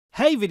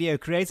Hey video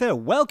creator,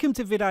 welcome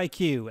to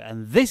vidIQ,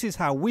 and this is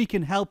how we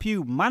can help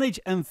you manage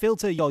and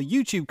filter your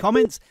YouTube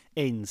comments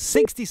in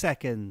 60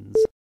 seconds.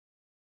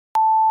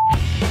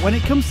 When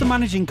it comes to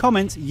managing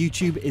comments,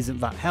 YouTube isn't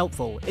that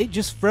helpful. It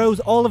just throws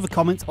all of the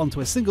comments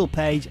onto a single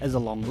page as a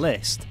long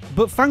list.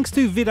 But thanks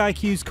to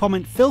vidIQ's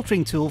comment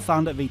filtering tool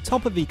found at the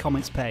top of the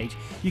comments page,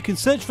 you can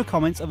search for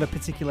comments of a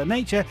particular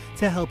nature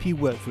to help you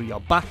work through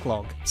your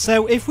backlog.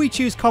 So if we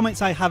choose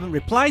comments I haven't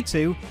replied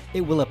to,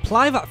 it will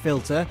apply that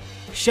filter,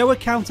 show a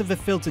count of the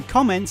filtered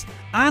comments,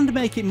 and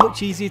make it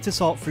much easier to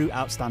sort through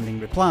outstanding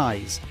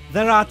replies.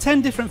 There are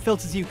 10 different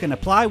filters you can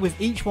apply, with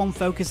each one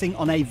focusing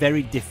on a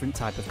very different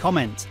type of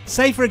comment.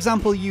 Say for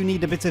example you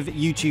need a bit of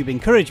YouTube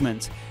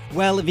encouragement.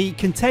 Well, the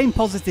Contain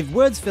Positive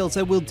Words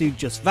filter will do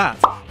just that,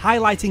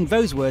 highlighting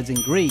those words in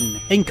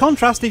green. In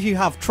contrast, if you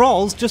have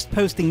trolls just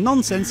posting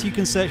nonsense, you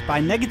can search by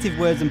negative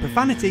words and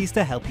profanities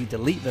to help you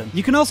delete them.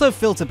 You can also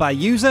filter by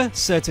user,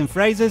 certain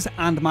phrases,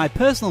 and my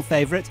personal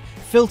favourite,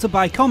 filter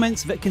by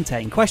comments that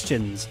contain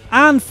questions.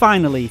 And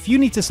finally, if you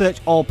need to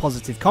search all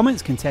positive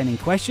comments containing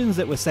questions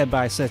that were said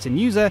by a certain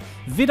user,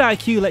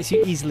 vidIQ lets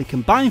you easily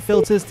combine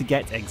filters to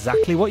get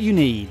exactly what you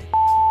need.